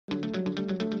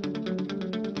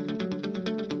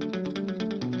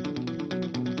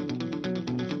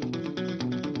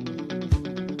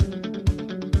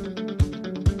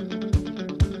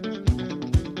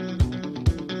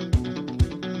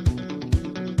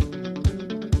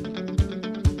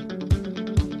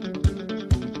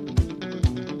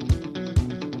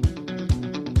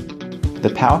The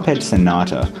PowerPed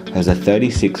Sonata has a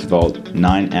 36 volt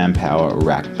 9 amp hour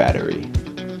rack battery.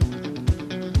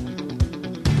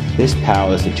 This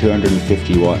powers the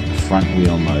 250 watt front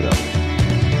wheel motor.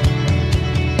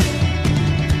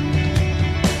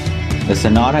 The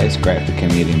Sonata is great for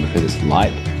commuting because it's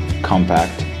light,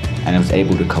 compact, and it was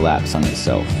able to collapse on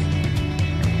itself.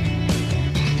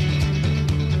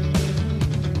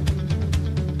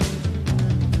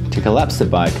 To collapse the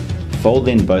bike, fold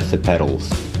in both the pedals.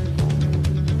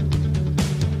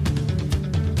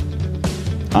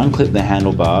 Unclip the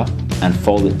handlebar and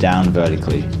fold it down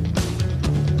vertically.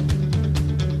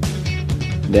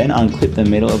 Then unclip the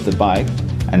middle of the bike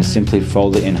and simply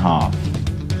fold it in half.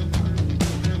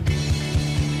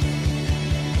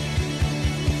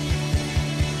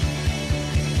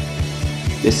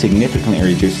 This significantly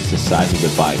reduces the size of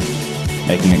the bike,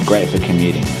 making it great for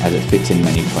commuting as it fits in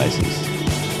many places.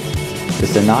 The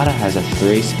Sonata has a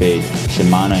 3-speed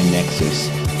Shimano Nexus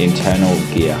internal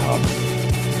gear hub.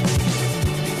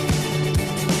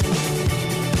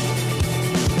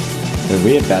 The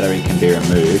rear battery can be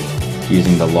removed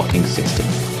using the locking system.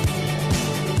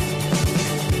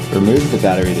 Remove the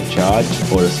battery to charge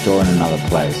or to store in another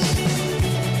place.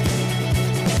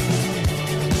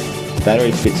 The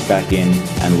battery fits back in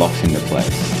and locks into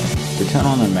place. To turn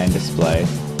on the main display,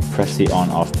 press the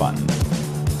on-off button.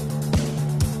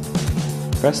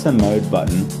 Press the mode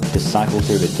button to cycle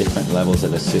through the different levels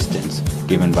of assistance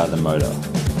given by the motor.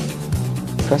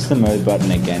 Press the mode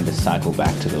button again to cycle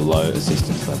back to the low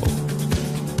assistance level.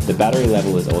 The battery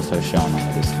level is also shown on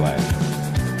the display.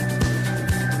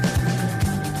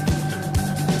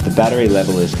 The battery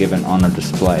level is given on a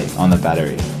display on the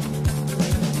battery.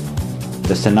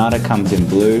 The Sonata comes in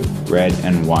blue, red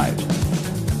and white.